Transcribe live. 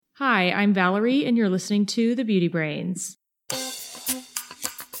Hi, I'm Valerie, and you're listening to The Beauty Brains.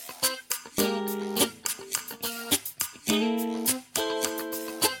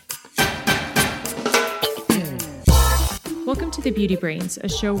 Welcome to The Beauty Brains, a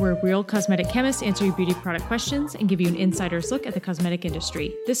show where real cosmetic chemists answer your beauty product questions and give you an insider's look at the cosmetic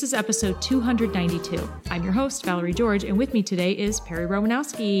industry. This is episode 292. I'm your host, Valerie George, and with me today is Perry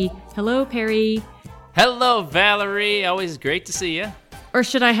Romanowski. Hello, Perry. Hello, Valerie. Always great to see you. Or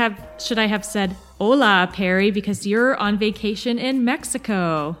should I have said, hola, Perry, because you're on vacation in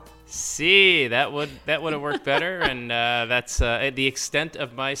Mexico. See, that would have worked better, and that's the extent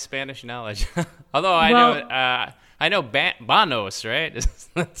of my Spanish knowledge. Although I know banos, right?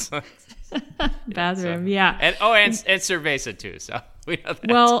 Bathroom, yeah. And cerveza too. So we know that.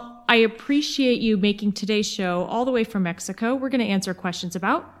 Well, I appreciate you making today's show all the way from Mexico. We're going to answer questions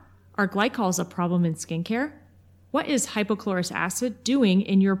about: are glycols a problem in skincare? What is hypochlorous acid doing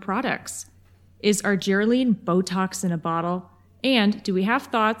in your products? Is argireline Botox in a bottle? And do we have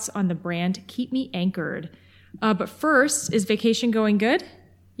thoughts on the brand Keep Me Anchored? But first, is vacation going good?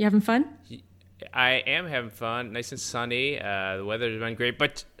 You having fun? I am having fun. Nice and sunny. The weather's been great.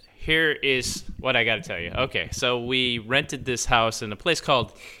 But here is what I got to tell you. Okay, so we rented this house in a place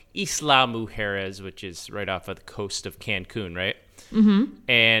called Isla Mujeres, which is right off of the coast of Cancun, right? Mm-hmm.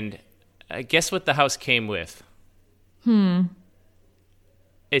 And guess what the house came with?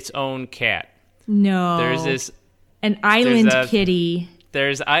 Its own cat. No. There's an island kitty.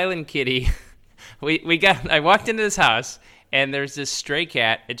 There's island kitty. I walked into this house and there's this stray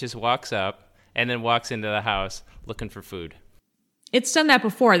cat. It just walks up and then walks into the house looking for food. It's done that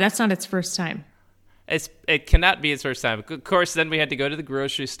before. That's not its first time. It cannot be its first time. Of course, then we had to go to the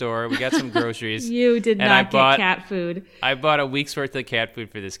grocery store. We got some groceries. You did not get cat food. I bought a week's worth of cat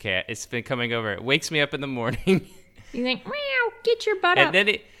food for this cat. It's been coming over. It wakes me up in the morning. He's like, meow, get your butt up.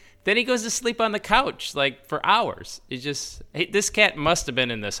 And then he goes to sleep on the couch like for hours. This cat must have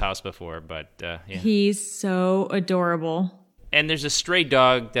been in this house before, but yeah. He's so adorable. And there's a stray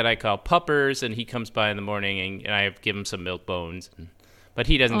dog that I call Puppers, and he comes by in the morning, and I give him some milk bones. But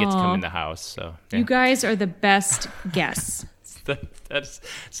he doesn't get to come in the house. So yeah. You guys are the best guests.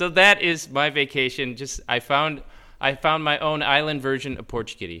 So that is my vacation. I found my own island version of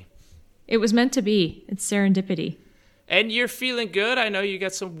Porch Kitty. It was meant to be. It's serendipity. And you're feeling good. I know you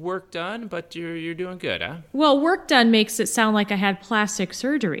got some work done, but you're doing good, huh? Well, work done makes it sound like I had plastic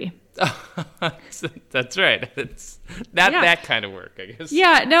surgery. That's right. It's not that kind of work, I guess.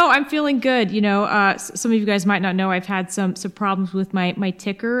 Yeah, no, I'm feeling good. You know, some of you guys might not know I've had some problems with my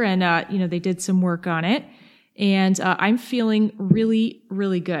ticker, and they did some work on it, and I'm feeling really,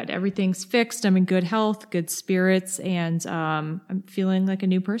 really good. Everything's fixed. I'm in good health, good spirits, and I'm feeling like a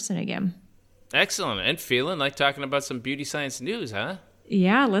new person again. Excellent. And feeling like talking about some beauty science news, huh?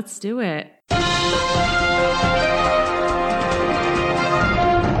 Yeah, let's do it.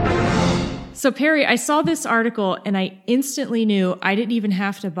 So, Perry, I saw this article and I instantly knew I didn't even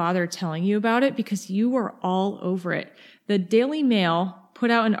have to bother telling you about it because you were all over it. The Daily Mail put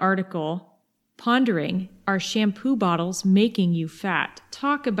out an article pondering, are shampoo bottles making you fat?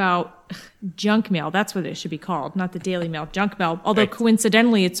 Talk about junk mail. That's what it should be called, not the Daily Mail, junk mail. Although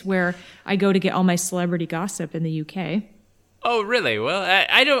coincidentally, it's where I go to get all my celebrity gossip in the UK. Oh, really? Well,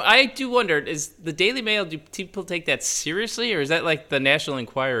 I do wonder, is the Daily Mail, do people take that seriously, or is that like the National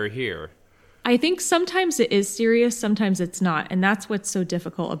Enquirer here? I think sometimes it is serious, sometimes it's not. And that's what's so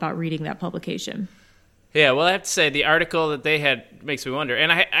difficult about reading that publication. Yeah, well, I have to say the article that they had makes me wonder.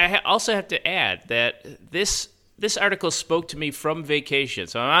 And I also have to add that this article spoke to me from vacation.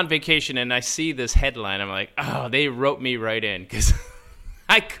 So I'm on vacation and I see this headline. I'm like, oh, they wrote me right in because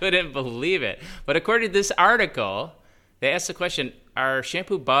I couldn't believe it. But according to this article, they asked the question, are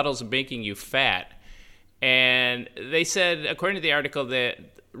shampoo bottles making you fat? And they said, according to the article, that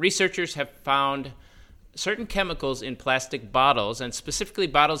researchers have found certain chemicals in plastic bottles, and specifically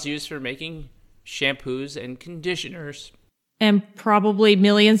bottles used for making shampoos and conditioners. And probably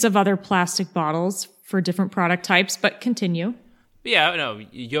millions of other plastic bottles for different product types, but continue. Yeah, no,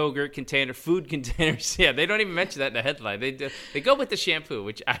 yogurt container, food containers. Yeah, they don't even mention that in the headline. They go with the shampoo,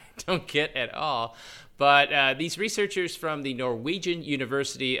 which I don't get at all. But these researchers from the Norwegian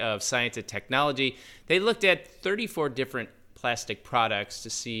University of Science and Technology, they looked at 34 different plastic products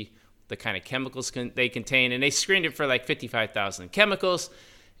to see the kind of chemicals they contain, and they screened it for like 55,000 chemicals,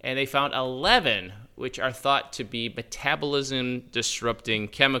 and they found 11 which are thought to be metabolism-disrupting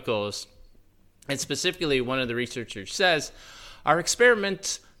chemicals. And specifically, one of the researchers says, our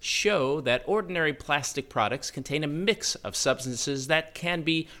experiments show that ordinary plastic products contain a mix of substances that can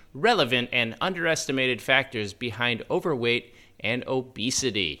be relevant and underestimated factors behind overweight and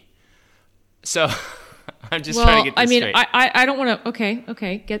obesity. So I'm just trying to get this straight. I don't want to.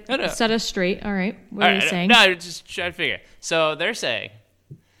 Okay. Set us straight. All right. What are they saying? No, just trying to figure. So they're saying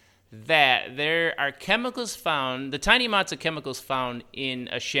that there are chemicals found, the tiny amounts of chemicals found in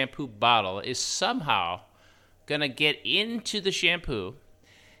a shampoo bottle is somehow going to get into the shampoo,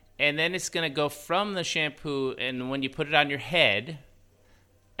 and then it's going to go from the shampoo, and when you put it on your head,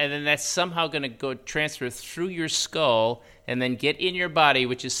 and then that's somehow going to go transfer through your skull and then get in your body,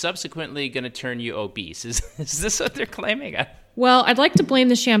 which is subsequently going to turn you obese. Is this what they're claiming? Well, I'd like to blame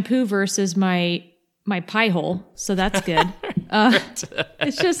the shampoo versus my pie hole, so that's good.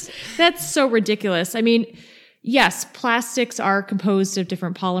 It's just, that's so ridiculous. I mean, yes, plastics are composed of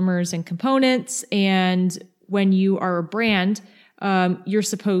different polymers and components, and when you are a brand, you're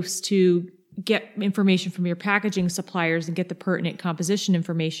supposed to get information from your packaging suppliers and get the pertinent composition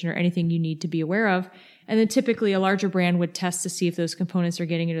information or anything you need to be aware of. And then typically a larger brand would test to see if those components are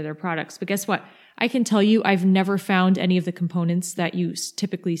getting into their products. But guess what? I can tell you I've never found any of the components that you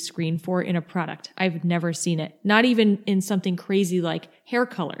typically screen for in a product. I've never seen it. Not even in something crazy like hair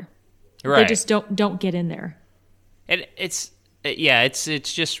color. Right. They just don't get in there. And it's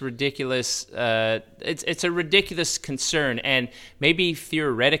just ridiculous. It's a ridiculous concern, and maybe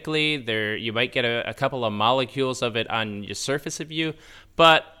theoretically you might get a couple of molecules of it on your surface of you,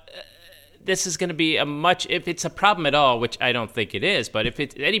 but this is going to be if it's a problem at all, which I don't think it is, but if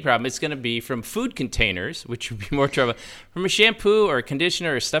it's any problem, it's going to be from food containers, which would be more trouble. From a shampoo or a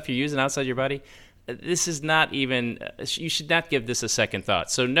conditioner or stuff you're using outside your body, this is not even, you should not give this a second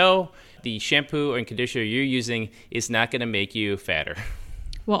thought. So no, the shampoo and conditioner you're using is not going to make you fatter.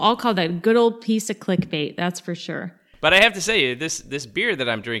 Well, I'll call that a good old piece of clickbait, that's for sure. But I have to say, this beer that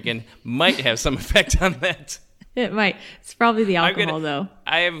I'm drinking might have some effect on that. It might. It's probably the alcohol, though.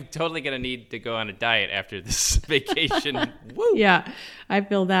 I am totally going to need to go on a diet after this vacation. Woo! Yeah, I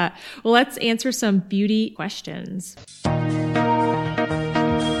feel that. Well, let's answer some beauty questions.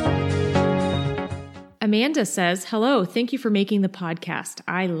 Amanda says, hello, thank you for making the podcast.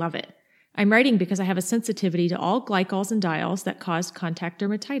 I love it. I'm writing because I have a sensitivity to all glycols and diols that cause contact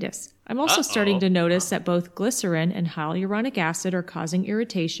dermatitis. I'm also starting to notice that both glycerin and hyaluronic acid are causing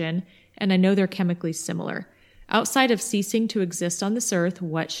irritation, and I know they're chemically similar. Outside of ceasing to exist on this earth,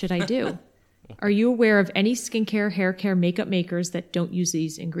 what should I do? Are you aware of any skincare, hair care, makeup makers that don't use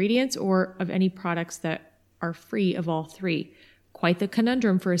these ingredients, or of any products that are free of all three? Quite the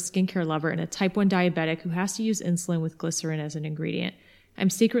conundrum for a skincare lover and a type 1 diabetic who has to use insulin with glycerin as an ingredient. I'm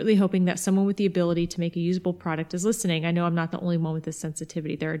secretly hoping that someone with the ability to make a usable product is listening. I know I'm not the only one with this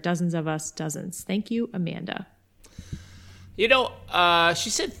sensitivity. There are dozens of us, dozens. Thank you, Amanda. You know, she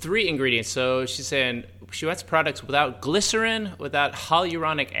said 3 ingredients. So she's saying she wants products without glycerin, without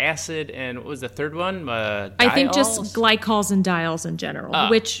hyaluronic acid, and what was the third one? Diols? I think just glycols and diols in general,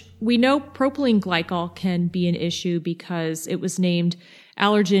 which we know propylene glycol can be an issue because it was named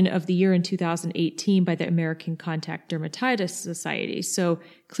Allergen of the Year in 2018 by the American Contact Dermatitis Society. So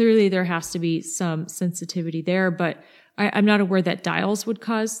clearly there has to be some sensitivity there, but I'm not aware that diols would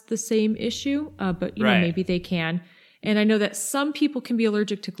cause the same issue, but you know, maybe they can. And I know that some people can be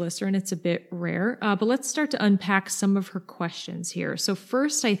allergic to glycerin. It's a bit rare, but let's start to unpack some of her questions here. So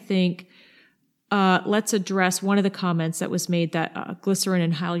first, I think let's address one of the comments that was made that glycerin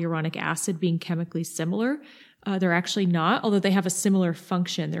and hyaluronic acid being chemically similar. They're actually not, although they have a similar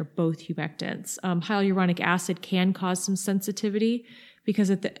function. They're both humectants. Hyaluronic acid can cause some sensitivity because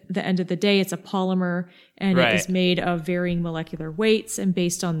at the end of the day, it's a polymer and it is made of varying molecular weights, and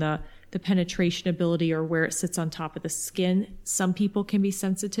based on the penetration ability or where it sits on top of the skin, some people can be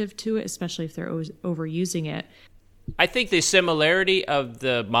sensitive to it, especially if they're overusing it. I think the similarity of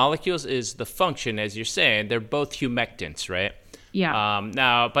the molecules is the function, as you're saying. They're both humectants, right?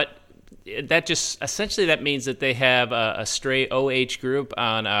 Yeah. But that just essentially that means that they have a straight OH group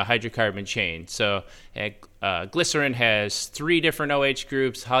on a hydrocarbon chain. So glycerin has 3 different OH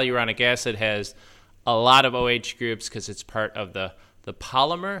groups. Hyaluronic acid has a lot of OH groups because it's part of the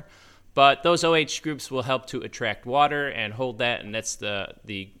polymer. But those OH groups will help to attract water and hold that, and that's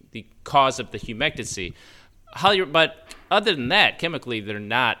the cause of the humectancy. But other than that, chemically, they're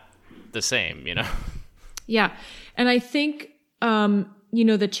not the same, you know? Yeah. And I think,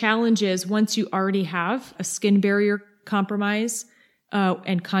 the challenge is once you already have a skin barrier compromise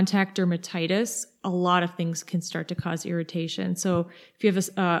and contact dermatitis, a lot of things can start to cause irritation. So if you have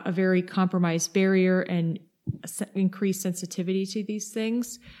a very compromised barrier and increased sensitivity to these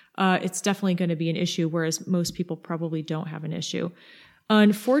things, it's definitely going to be an issue, whereas most people probably don't have an issue.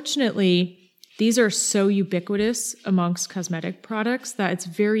 Unfortunately, these are so ubiquitous amongst cosmetic products that it's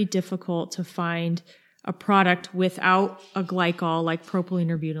very difficult to find a product without a glycol, like propylene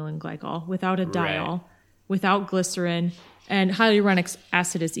or butylene glycol, without a diol, without glycerin, and hyaluronic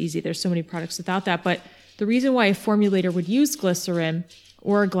acid is easy. There's so many products without that. But the reason why a formulator would use glycerin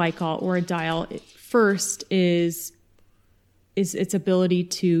or a glycol or a diol first is its ability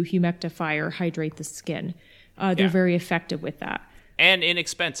to humectify or hydrate the skin. They're very effective with that. And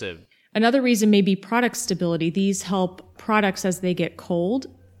inexpensive. Another reason may be product stability. These help products as they get cold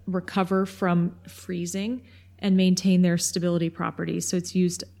recover from freezing and maintain their stability properties. So it's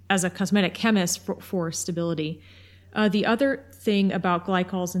used as a cosmetic chemist for stability. The other thing about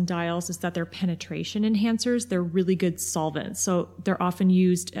glycols and diols is that they're penetration enhancers. They're really good solvents. So they're often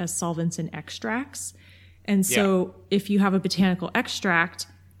used as solvents in extracts. And so if you have a botanical extract,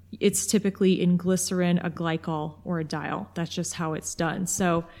 it's typically in glycerin, a glycol, or a diol. That's just how it's done.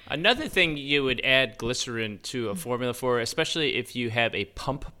 So another thing you would add glycerin to a formula for, especially if you have a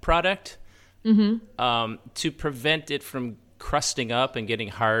pump product, to prevent it from crusting up and getting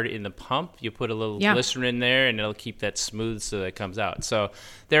hard in the pump, you put a little glycerin there and it'll keep that smooth so that it comes out. So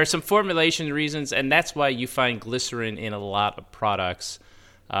there are some formulation reasons, and that's why you find glycerin in a lot of products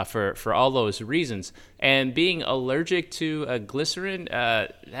for all those reasons. And being allergic to glycerin,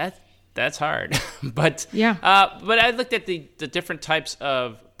 that's hard. But I looked at the different types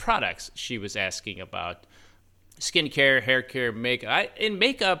of products she was asking about: skincare, hair care, makeup. In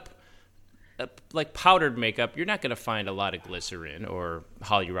makeup, like powdered makeup, you're not going to find a lot of glycerin or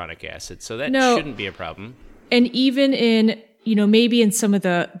hyaluronic acid, so that shouldn't be a problem. And even in, maybe in some of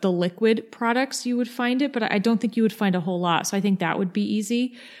the liquid products you would find it, but I don't think you would find a whole lot. So I think that would be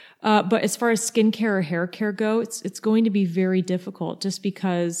easy. But as far as skincare or hair care go, it's going to be very difficult just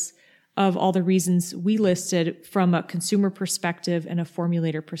because of all the reasons we listed from a consumer perspective and a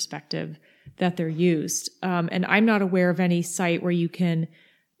formulator perspective that they're used. And I'm not aware of any site where you can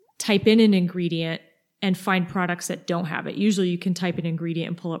type in an ingredient and find products that don't have it. Usually you can type an ingredient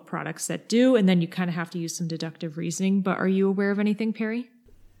and pull up products that do, and then you kind of have to use some deductive reasoning. But are you aware of anything, Perry?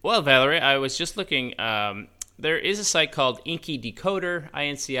 Well, Valerie, I was just looking. There is a site called Inky Decoder,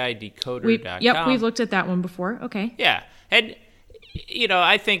 INCIdecoder.com. Yep, we've looked at that one before. Okay. Yeah. And,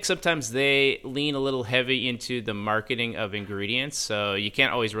 I think sometimes they lean a little heavy into the marketing of ingredients, so you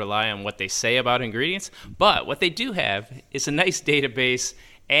can't always rely on what they say about ingredients. But what they do have is a nice database,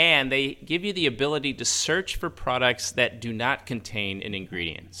 and they give you the ability to search for products that do not contain an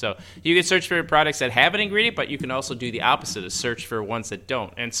ingredient. So you can search for products that have an ingredient, but you can also do the opposite, is search for ones that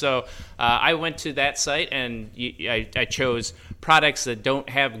don't. And so I went to that site, and I chose products that don't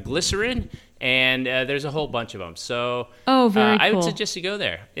have glycerin, and there's a whole bunch of them. So very cool. I would suggest you go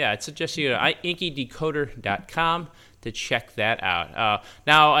there. Yeah, I'd suggest you go to inkydecoder.com to check that out.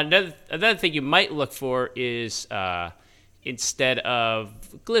 Now, another thing you might look for is instead of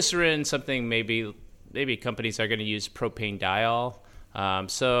glycerin, something maybe companies are going to use propane diol.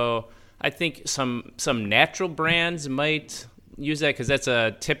 So I think some natural brands might use that because that's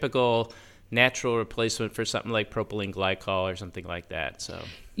a typical natural replacement for something like propylene glycol or something like that. So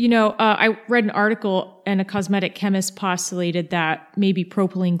I read an article, and a cosmetic chemist postulated that maybe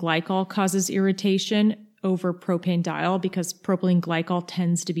propylene glycol causes irritation over propane diol because propylene glycol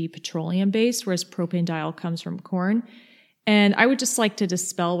tends to be petroleum based, whereas propane diol comes from corn. And I would just like to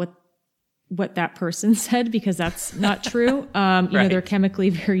dispel what that person said, because that's not true. They're chemically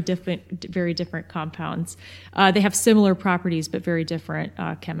very different compounds. They have similar properties, but very different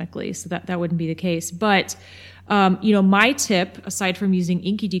chemically. So that wouldn't be the case. But, my tip, aside from using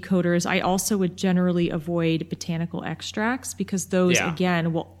Inky decoders, I also would generally avoid botanical extracts, because those,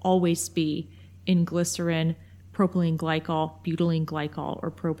 again, will always be in glycerin, propylene glycol, butylene glycol, or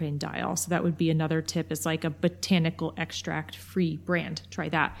propane diol. So that would be another tip. It's like a botanical extract free brand. Try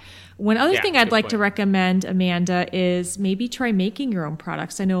that. One other thing I'd like to recommend, Amanda, is maybe try making your own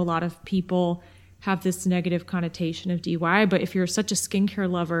products. I know a lot of people have this negative connotation of DIY, but if you're such a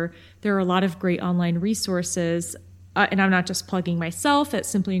skincare lover, there are a lot of great online resources. And I'm not just plugging myself at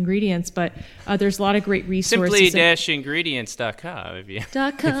Simply Ingredients, but there's a lot of great resources.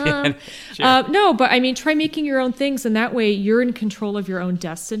 Simply-ingredients.com. Sure. No, but I mean, try making your own things, and that way you're in control of your own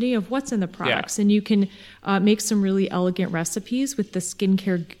destiny of what's in the products. And you can make some really elegant recipes with the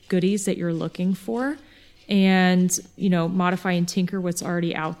skincare goodies that you're looking for, and modify and tinker what's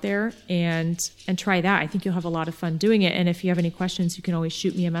already out there, and try that. I think you'll have a lot of fun doing it. And if you have any questions, you can always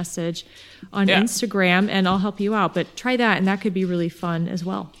shoot me a message on Instagram, and I'll help you out. But try that, and that could be really fun as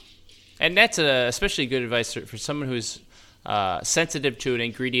well. And that's especially good advice for someone who's sensitive to an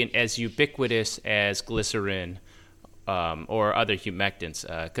ingredient as ubiquitous as glycerin or other humectants,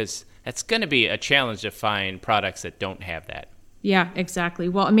 because that's going to be a challenge to find products that don't have that. Yeah, exactly.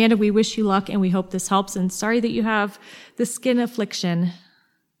 Well, Amanda, we wish you luck and we hope this helps. And sorry that you have the skin affliction.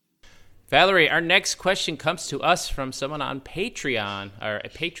 Valerie, our next question comes to us from someone on Patreon, or a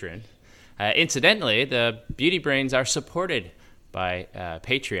patron. Incidentally, the Beauty Brains are supported by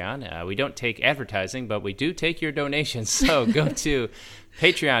Patreon. We don't take advertising, but we do take your donations. So go to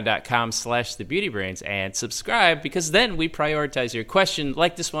patreon.com/thebeautybrains and subscribe, because then we prioritize your question,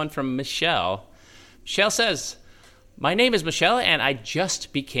 like this one from Michelle. Michelle says, my name is Michelle, and I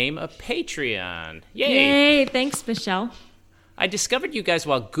just became a Patreon. Yay! Thanks, Michelle. I discovered you guys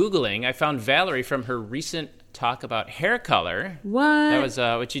while Googling. I found Valerie from her recent talk about hair color. What? That was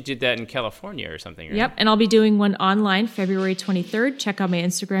what you did that in California or something, right? Yep, and I'll be doing one online February 23rd. Check out my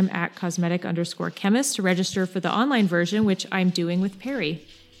Instagram at cosmetic_chemist to register for the online version, which I'm doing with Perry.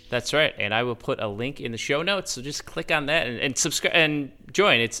 That's right, and I will put a link in the show notes, so just click on that and subscribe and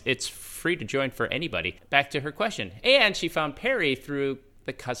join. It's free to join for anybody. Back to her question. And she found Perry through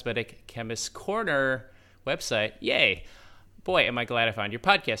the Cosmetic Chemist Corner website. Yay. Boy, am I glad I found your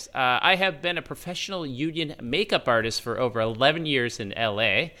podcast. I have been a professional union makeup artist for over 11 years in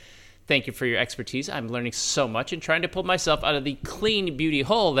LA. Thank you for your expertise. I'm learning so much and trying to pull myself out of the clean beauty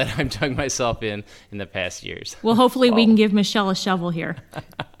hole that I've dug myself in the past years. Well, hopefully we can give Michelle a shovel here.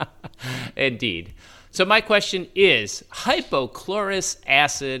 Indeed. So my question is, hypochlorous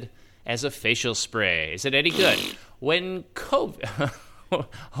acid as a facial spray, is it any good? When COVID...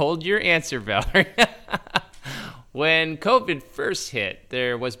 Hold your answer, Valerie. When COVID first hit,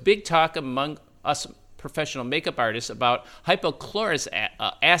 there was big talk among us professional makeup artists about hypochlorous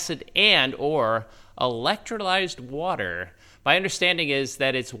acid and or electrolyzed water. My understanding is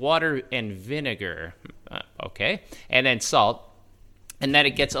that it's water and vinegar, okay, and then salt, and that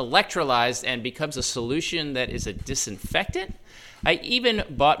it gets electrolyzed and becomes a solution that is a disinfectant. I even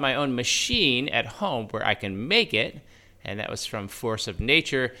bought my own machine at home where I can make it, and that was from Force of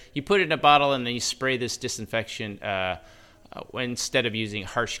Nature. You put it in a bottle and then you spray this disinfection instead of using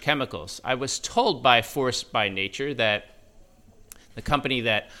harsh chemicals. I was told by Force by Nature that the company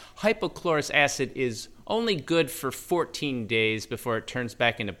that hypochlorous acid is only good for 14 days before it turns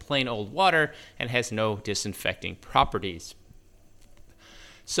back into plain old water and has no disinfecting properties.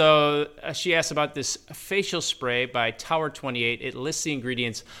 So she asked about this facial spray by Tower 28. It lists the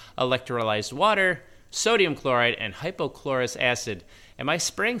ingredients: electrolyzed water, sodium chloride, and hypochlorous acid. Am I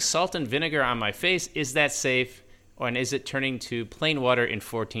spraying salt and vinegar on my face? Is that safe? And is it turning to plain water in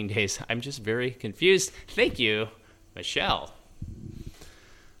 14 days? I'm just very confused. Thank you, Michelle.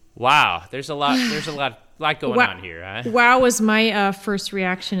 Wow, there's a lot going on here. Huh? Wow was my first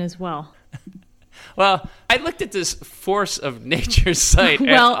reaction as well. Well, I looked at this Force of Nature site.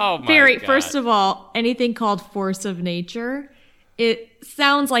 Well, and, oh my Barry, God. First of all, anything called Force of Nature, it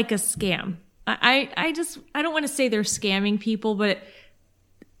sounds like a scam. I don't want to say they're scamming people, but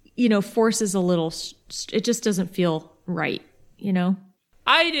Force is a little, it just doesn't feel right,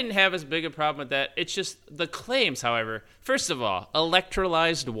 I didn't have as big a problem with that. It's just the claims, however. First of all,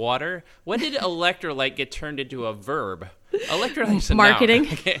 electrolyzed water. When did electrolyte get turned into a verb? Electrolyte is a marketing.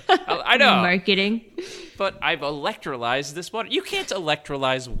 Noun. Okay. I know. Marketing. But I've electrolyzed this water. You can't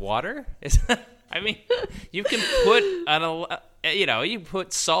electrolyze water. You can put you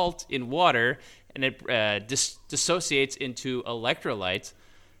put salt in water and it dissociates into electrolytes.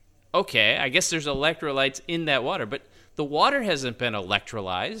 Okay, I guess there's electrolytes in that water, but the water hasn't been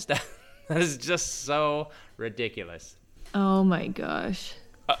electrolyzed. That is just so ridiculous. Oh my gosh.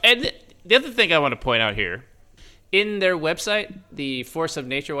 And the other thing I want to point out here, in their website, the Force of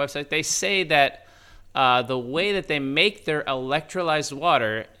Nature website, they say that the way that they make their electrolyzed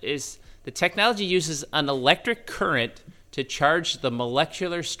water is the technology uses an electric current to charge the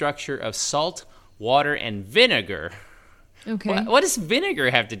molecular structure of salt, water, and vinegar. Okay. What does vinegar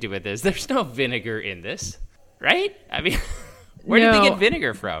have to do with this? There's no vinegar in this, right? Where did they get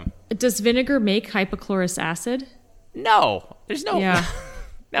vinegar from? Does vinegar make hypochlorous acid? No, there's no. Yeah.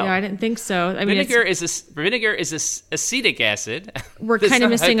 No. Yeah, I didn't think so. Vinegar is acetic acid. We're kind of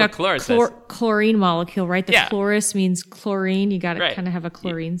missing a acid. chlorine molecule, right? The chlorous means chlorine. You got to kind of have a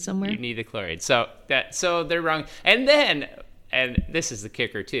chlorine somewhere. You need a chlorine. So they're wrong. And this is the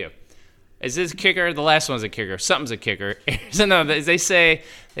kicker too. Is this a kicker? The last one's a kicker. Something's a kicker. So no, they say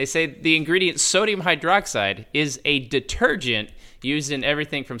the ingredient sodium hydroxide is a detergent used in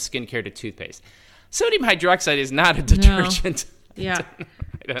everything from skincare to toothpaste. Sodium hydroxide is not a detergent. No. Yeah.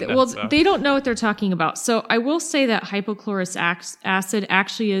 They don't know what they're talking about. So I will say that hypochlorous acid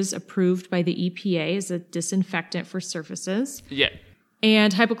actually is approved by the EPA as a disinfectant for surfaces. Yeah.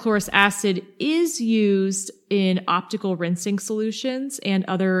 And hypochlorous acid is used in optical rinsing solutions and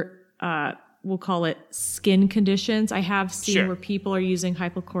other we'll call it skin conditions. I have seen Sure. where people are using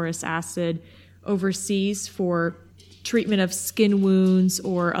hypochlorous acid overseas for treatment of skin wounds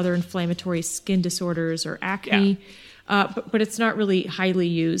or other inflammatory skin disorders or acne. But it's not really highly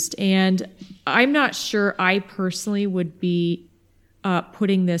used. And I'm not sure I personally would be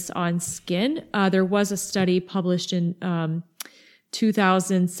putting this on skin. There was a study published in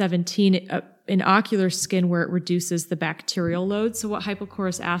 2017 in ocular skin where it reduces the bacterial load. So what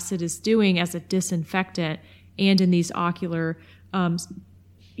hypochlorous acid is doing as a disinfectant and in these ocular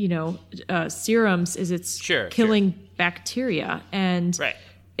serums is it's killing bacteria. And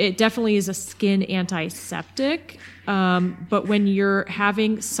it definitely is a skin antiseptic. But when you're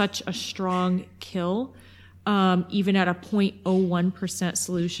having such a strong kill, even at a 0.01%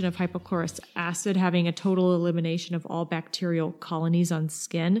 solution of hypochlorous acid, having a total elimination of all bacterial colonies on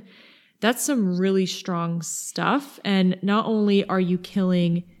skin, that's some really strong stuff. And not only are you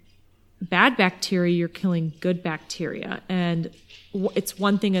killing bad bacteria, you're killing good bacteria. And it's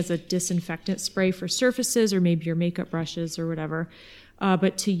one thing as a disinfectant spray for surfaces or maybe your makeup brushes or whatever,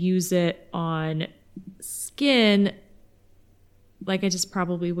 but to use it on skin, like I just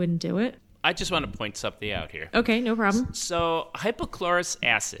probably wouldn't do it. I just want to point something out here. Okay, no problem. So hypochlorous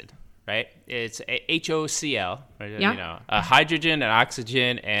acid, right? It's a HOCl, right? Yeah. A hydrogen, an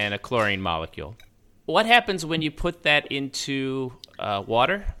oxygen, and a chlorine molecule. What happens when you put that into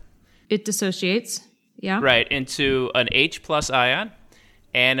water? It dissociates, yeah. Right, into an H plus ion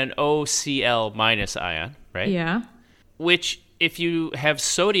and an OCl minus ion, right? Yeah. Which, if you have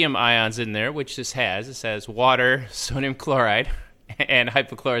sodium ions in there, which this has water, sodium chloride, and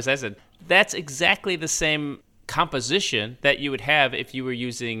hypochlorous acid, that's exactly the same composition that you would have if you were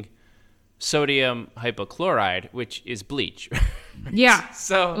using sodium hypochloride, which is bleach. Yeah.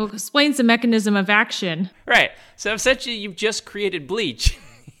 So it explains the mechanism of action. Right. So essentially, you've just created bleach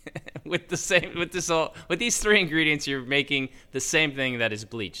with these three ingredients. You're making the same thing that is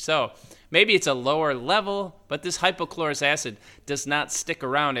bleach. So maybe it's a lower level, but this hypochlorous acid does not stick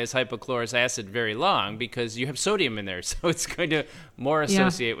around as hypochlorous acid very long because you have sodium in there. So it's going to more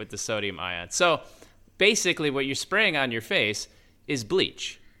associate with the sodium ion. So basically what you're spraying on your face is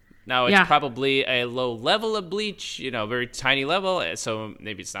bleach. Now, it's probably a low level of bleach, very tiny level, so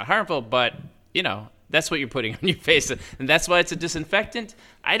maybe it's not harmful, but, that's what you're putting on your face. And that's why it's a disinfectant.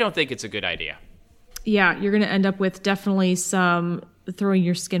 I don't think it's a good idea. Yeah, you're going to end up with definitely some throwing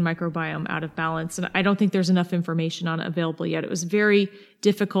your skin microbiome out of balance. And I don't think there's enough information on it available yet. It was very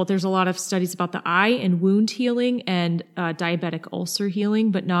difficult. There's a lot of studies about the eye and wound healing and diabetic ulcer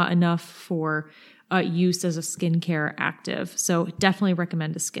healing, but not enough for use as a skincare active. So definitely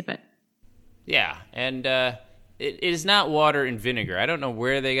recommend to skip it. Yeah, and it is not water and vinegar. I don't know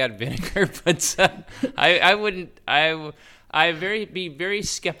where they got vinegar, but I wouldn't. Be very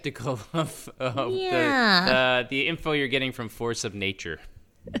skeptical of the info you're getting from Force of Nature.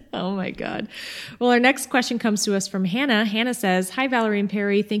 Oh my God. Well, our next question comes to us from Hannah. Hannah says, "Hi, Valerie and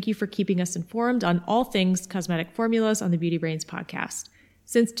Perry. Thank you for keeping us informed on all things cosmetic formulas on the Beauty Brains podcast.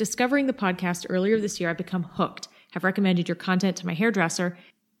 Since discovering the podcast earlier this year, I've become hooked, have recommended your content to my hairdresser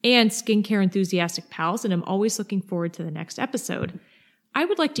and skincare enthusiastic pals, and I'm always looking forward to the next episode. I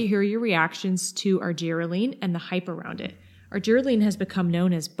would like to hear your reactions to argireline and the hype around it. Argireline has become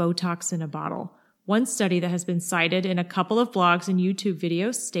known as Botox in a bottle. One study that has been cited in a couple of blogs and YouTube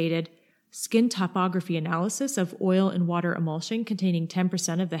videos stated, skin topography analysis of oil and water emulsion containing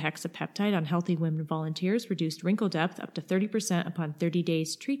 10% of the hexapeptide on healthy women volunteers reduced wrinkle depth up to 30% upon 30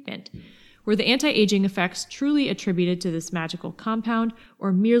 days treatment. Were the anti-aging effects truly attributed to this magical compound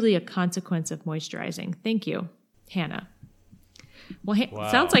or merely a consequence of moisturizing? Thank you, Hannah." Well, wow.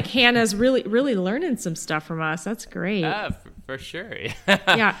 Sounds like Hannah's really, really learning some stuff from us. That's great. For sure.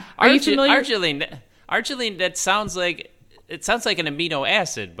 Yeah. Are you familiar? Arginine, that sounds like an amino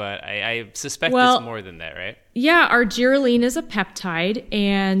acid, but I suspect it's more than that, right? Yeah, argireline is a peptide,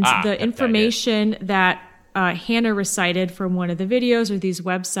 and information that Hannah recited from one of the videos or these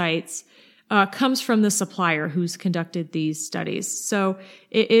websites comes from the supplier who's conducted these studies. So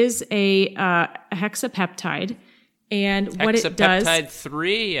it is a hexapeptide. And what it does... Hexapeptide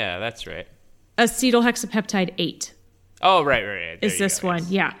 3? Yeah, that's right. Acetyl hexapeptide 8. Oh, right. Is this one,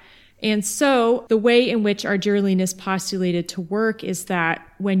 yeah. And so the way in which argireline is postulated to work is that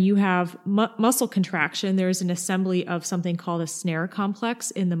when you have muscle contraction, there's an assembly of something called a snare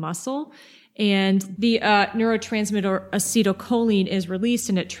complex in the muscle. And the neurotransmitter acetylcholine is released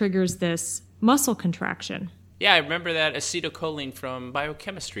and it triggers this muscle contraction. Yeah, I remember that acetylcholine from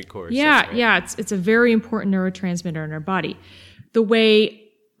biochemistry course. Yeah, right. Yeah, it's a very important neurotransmitter in our body. The way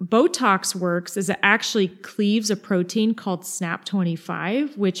Botox works is it actually cleaves a protein called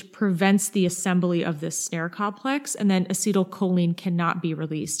SNAP25, which prevents the assembly of this snare complex, and then acetylcholine cannot be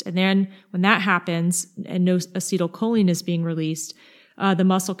released. And then when that happens and no acetylcholine is being released, the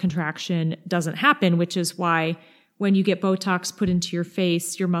muscle contraction doesn't happen, which is why when you get Botox put into your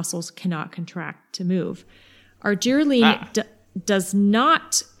face, your muscles cannot contract to move. Argireline does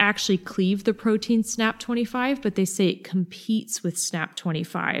not actually cleave the protein SNAP25, but they say it competes with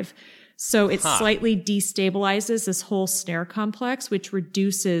SNAP25. So it slightly destabilizes this whole snare complex, which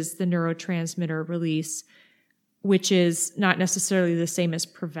reduces the neurotransmitter release, which is not necessarily the same as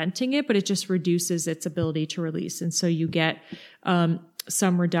preventing it, but it just reduces its ability to release. And so you get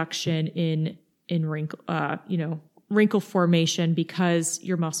some reduction in wrinkle formation because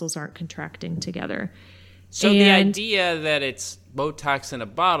your muscles aren't contracting together. So the idea that it's Botox in a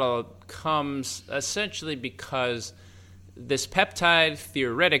bottle comes essentially because this peptide,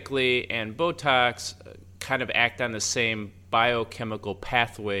 theoretically, and Botox kind of act on the same biochemical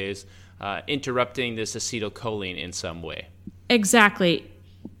pathways, interrupting this acetylcholine in some way. Exactly.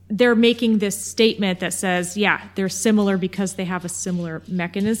 They're making this statement that says, yeah, they're similar because they have a similar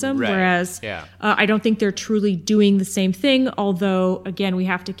mechanism, right. Whereas I don't think they're truly doing the same thing, although, again, we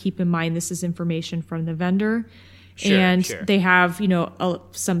have to keep in mind this is information from the vendor. Sure. They have,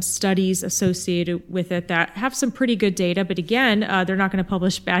 some studies associated with it that have some pretty good data, but again, they're not going to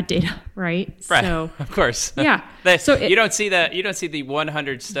publish bad data, right? Right. So, of course. Yeah. You don't see the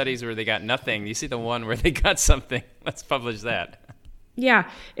 100 studies where they got nothing. You see the one where they got something. Let's publish that.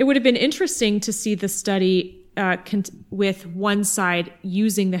 Yeah, it would have been interesting to see the study with one side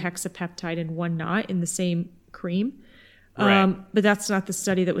using the hexapeptide and one not in the same cream. Right. But that's not the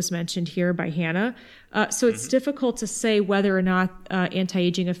study that was mentioned here by Hannah. So it's difficult to say whether or not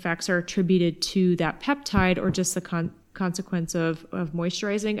anti-aging effects are attributed to that peptide or just the consequence of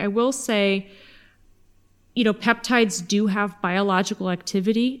moisturizing. I will say, peptides do have biological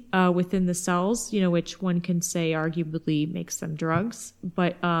activity within the cells, which one can say arguably makes them drugs.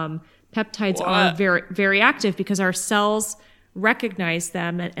 But peptides are very, very active because our cells recognize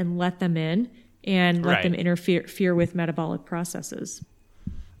them and let them in and let them interfere with metabolic processes.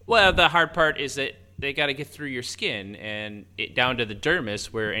 Well, the hard part is that they got to get through your skin and down to the dermis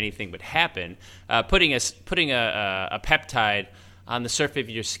where anything would happen. Putting a peptide on the surface of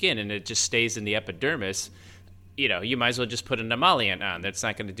your skin and it just stays in the epidermis, you might as well just put an emollient on. That's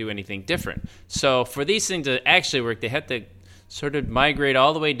not going to do anything different. So for these things to actually work, they have to sort of migrate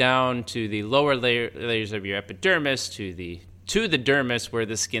all the way down to the lower layers of your epidermis, to the dermis where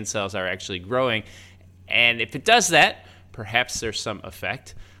the skin cells are actually growing. And if it does that, perhaps there's some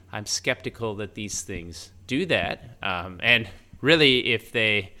effect. I'm skeptical that these things do that. And really, if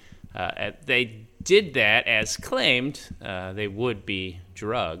they did that as claimed, they would be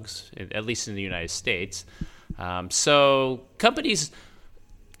drugs, at least in the United States. So companies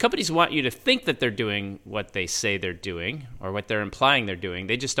want you to think that they're doing what they say they're doing or what they're implying they're doing.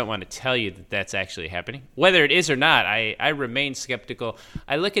 They just don't want to tell you that that's actually happening. Whether it is or not, I remain skeptical.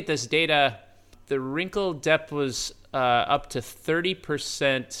 I look at this data. The wrinkle depth was up to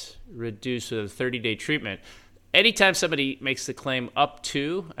 30% reduced with a 30-day treatment. Anytime somebody makes the claim up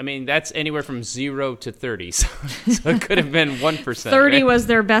to, that's anywhere from 0 to 30. So it could have been 1%. 30 right? was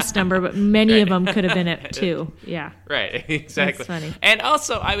their best number, but many of them could have been at 2. Yeah. Right, exactly. That's funny. And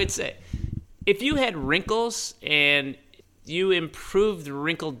also, I would say, if you had wrinkles and you improved the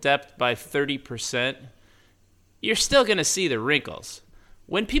wrinkle depth by 30%, you're still going to see the wrinkles.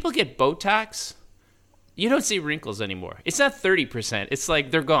 When people get Botox, you don't see wrinkles anymore. It's not 30%. It's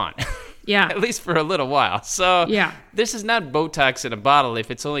like they're gone. Yeah. At least for a little while. So yeah. This is not Botox in a bottle if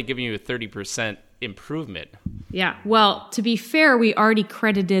it's only giving you a 30% improvement. Yeah. Well, to be fair, we already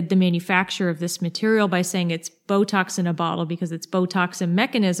credited the manufacturer of this material by saying it's Botox in a bottle because it's Botox in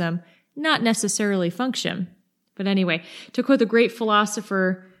mechanism, not necessarily function. But anyway, to quote the great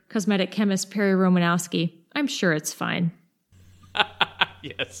philosopher, cosmetic chemist Perry Romanowski, I'm sure it's fine.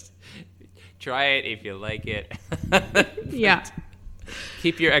 Yes. Try it if you like it. Yeah.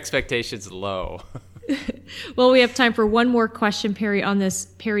 Keep your expectations low. Well, we have time for one more question, Perry, on this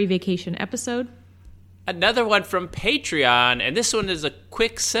Perry Vacation episode. Another one from Patreon, and this one is a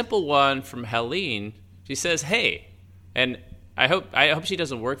quick, simple one from Helene. She says, hey, and I hope she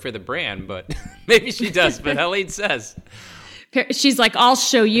doesn't work for the brand, but maybe she does, but Helene says... She's like, I'll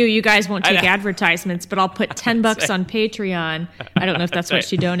show you. You guys won't take advertisements, but I'll put $10 on Patreon. I don't know if that's what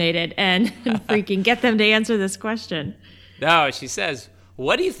she donated, and freaking get them to answer this question. No, she says,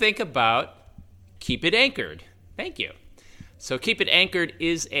 what do you think about Keep It Anchored? Thank you. So Keep It Anchored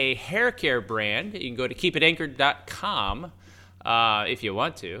is a hair care brand. You can go to keepitanchored.com. if you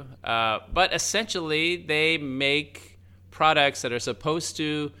want to. But essentially, they make products that are supposed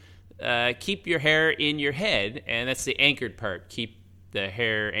to keep your hair in your head, and that's the anchored part. Keep the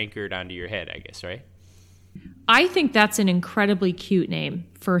hair anchored onto your head, I guess, right? I think that's an incredibly cute name,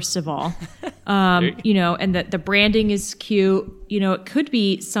 first of all. And that the branding is cute. It could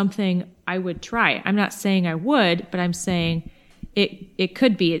be something I would try. I'm not saying I would, but I'm saying it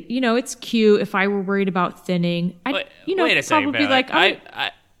could be. It's cute. If I were worried about thinning, wait a second, probably Valerie.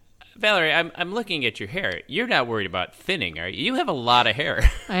 Valerie, I'm looking at your hair. You're not worried about thinning, are you? You have a lot of hair.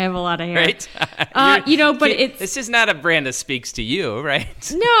 I have a lot of hair. Right? But this is not a brand that speaks to you,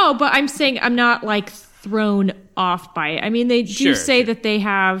 right? No, but I'm saying I'm not like thrown off by it. I mean, they do say that they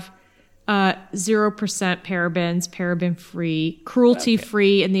have 0% parabens, paraben-free,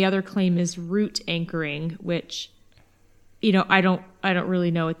 cruelty-free, and the other claim is root anchoring, which, I don't really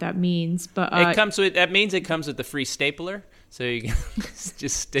know what that means. But that means it comes with the free stapler, so you can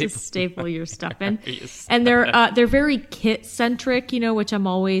just staple your stuff in. And they're very kit-centric, which I'm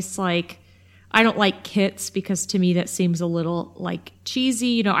always like, I don't like kits because to me that seems a little like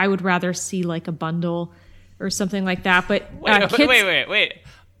cheesy. I would rather see like a bundle or something like that. But wait.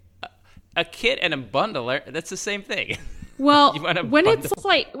 A kit and a bundle, that's the same thing. Well, when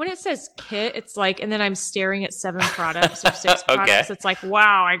it says kit, it's like, and then I'm staring at 7 products or 6 products. It's like,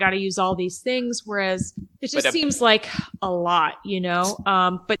 wow, I got to use all these things. Whereas it just seems like a lot,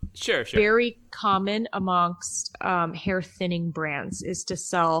 But sure. Very common amongst hair thinning brands is to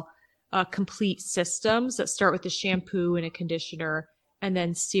sell complete systems that start with a shampoo and a conditioner, and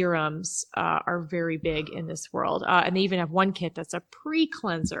then serums are very big in this world. And they even have one kit that's a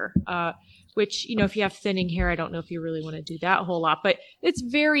pre-cleanser, which, if you have thinning hair, I don't know if you really want to do that a whole lot, but it's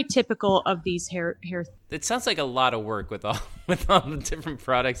very typical of these hair. It sounds like a lot of work with all the different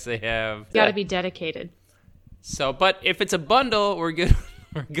products they have. Got to be dedicated. So, but if it's a bundle, we're good.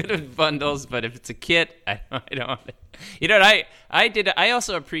 We're good with bundles, but if it's a kit, I don't. I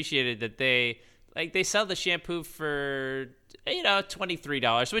also appreciated that they sell the shampoo for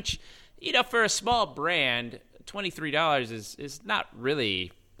 $23, which for a small brand, $23 is not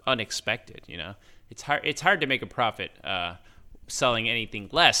really unexpected. It's hard to make a profit selling anything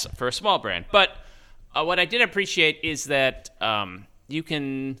less for a small brand. But what I did appreciate is that you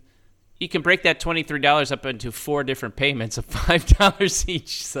can break that $23 up into 4 different payments of $5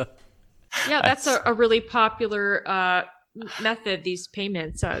 each. So yeah, that's a really popular method. These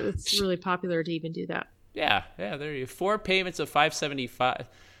payments, it's really popular to even do that. Yeah. There you go. 4 payments of $5.75.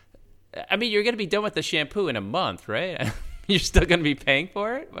 I mean, you're going to be done with the shampoo in a month, right? You're still going to be paying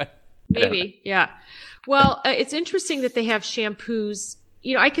for it? Maybe, yeah. Well, it's interesting that they have shampoos.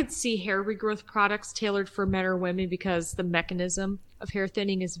 I could see hair regrowth products tailored for men or women because the mechanism of hair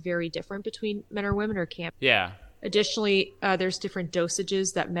thinning is very different between men or women, or can. Yeah. Additionally, there's different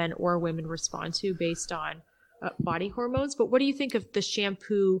dosages that men or women respond to based on body hormones. But what do you think of the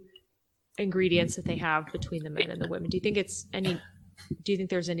shampoo ingredients that they have between the men and the women? Do you think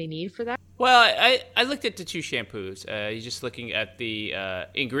there's any need for that? Well, I looked at the 2 shampoos. You're just looking at the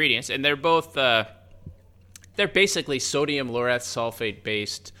ingredients, and they're both they're basically sodium lauryl sulfate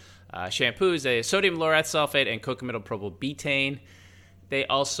based shampoos. They have sodium lauryl sulfate and cocamidol propylbutane. They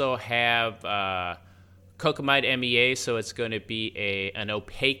also have cocamide MEA, so it's going to be an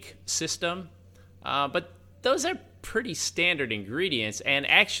opaque system. But those are pretty standard ingredients, and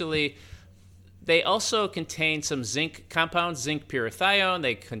actually they also contain some zinc compounds, zinc pyrithione.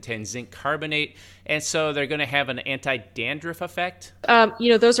 They contain zinc carbonate, and so they're going to have an anti-dandruff effect.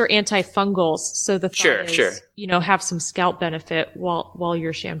 Those are antifungals, so the thought sure. Have some scalp benefit while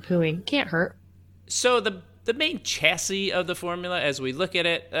you're shampooing. Can't hurt. So the main chassis of the formula, as we look at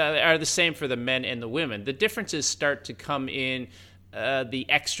it, are the same for the men and the women. The differences start to come in the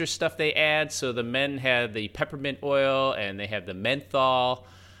extra stuff they add. So the men have the peppermint oil, and they have the menthol.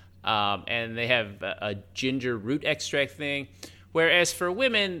 And they have a ginger root extract thing. Whereas for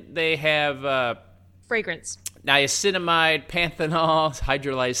women, they have fragrance, niacinamide, panthenol,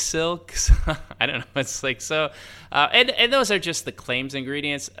 hydrolyzed silks. I don't know. It's like so. And those are just the claims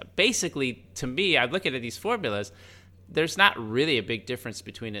ingredients. Basically, to me, I look at these formulas. There's not really a big difference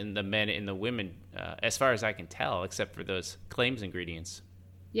between the men and the women, as far as I can tell, except for those claims ingredients.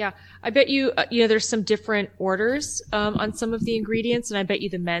 Yeah, I bet you, there's some different orders on some of the ingredients, and I bet you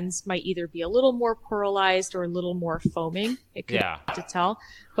the men's might either be a little more pearlized or a little more foaming. It could be hard to tell.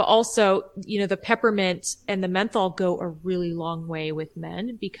 But also, the peppermint and the menthol go a really long way with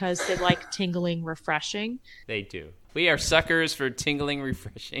men because they like tingling, refreshing. They do. We are suckers for tingling,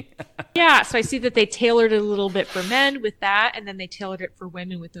 refreshing. Yeah, so I see that they tailored it a little bit for men with that, and then they tailored it for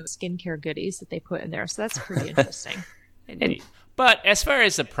women with those skincare goodies that they put in there. So that's pretty interesting. Indeed. But as far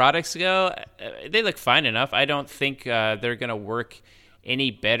as the products go, they look fine enough. I don't think they're going to work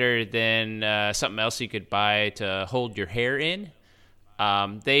any better than something else you could buy to hold your hair in.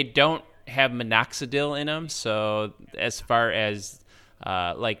 They don't have minoxidil in them, so as far as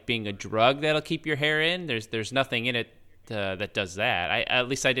like being a drug that'll keep your hair in, there's nothing in it that does that. At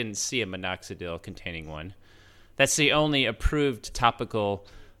least I didn't see a minoxidil containing one. That's the only approved topical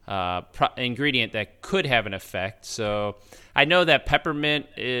ingredient that could have an effect. So I know that peppermint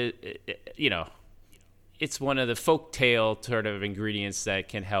is, it's one of the folktale sort of ingredients that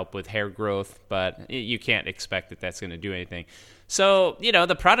can help with hair growth, but you can't expect that that's going to do anything. So,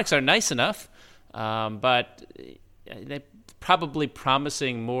 the products are nice enough, but they're probably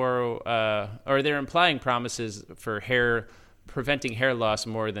promising more, or they're implying promises for preventing hair loss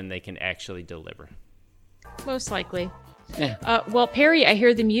more than they can actually deliver. Most likely. Yeah. Well, Perry, I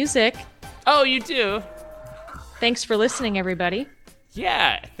hear the music. Oh, you do? Thanks for listening, everybody.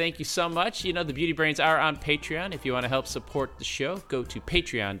 Yeah, thank you so much. The Beauty Brains are on Patreon. If you want to help support the show, go to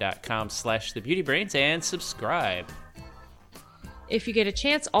patreon.com/thebeautybrains and subscribe. If you get a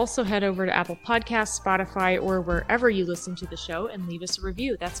chance, also head over to Apple Podcasts, Spotify, or wherever you listen to the show and leave us a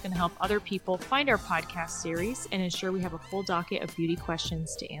review. That's going to help other people find our podcast series and ensure we have a full docket of beauty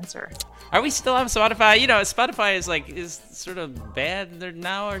questions to answer. Are we still on Spotify? Spotify is sort of bad there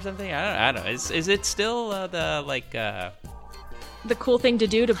now or something. I don't know. Is it still the cool thing to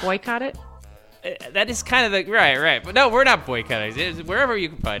do to boycott it? That is kind of right. But no, we're not boycotting. It's wherever you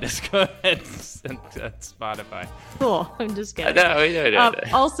can find us, go ahead and Spotify. Cool. I'm just kidding. No.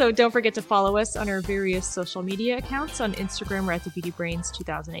 Also, don't forget to follow us on our various social media accounts. On Instagram, we're at The Beauty Brains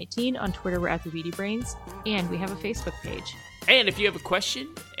 2018. On Twitter, we're at The Beauty Brains. And we have a Facebook page. And if you have a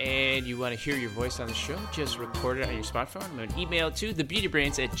question and you want to hear your voice on the show, just record it on your smartphone and email it to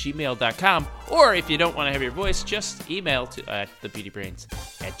thebeautybrains@gmail.com. Or if you don't want to have your voice, just email to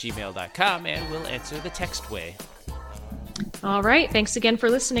thebeautybrains@gmail.com and we'll answer the text way. All right. Thanks again for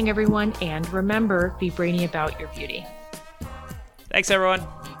listening, everyone. And remember, be brainy about your beauty. Thanks, everyone.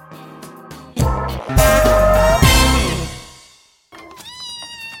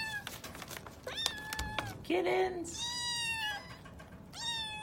 Kittens.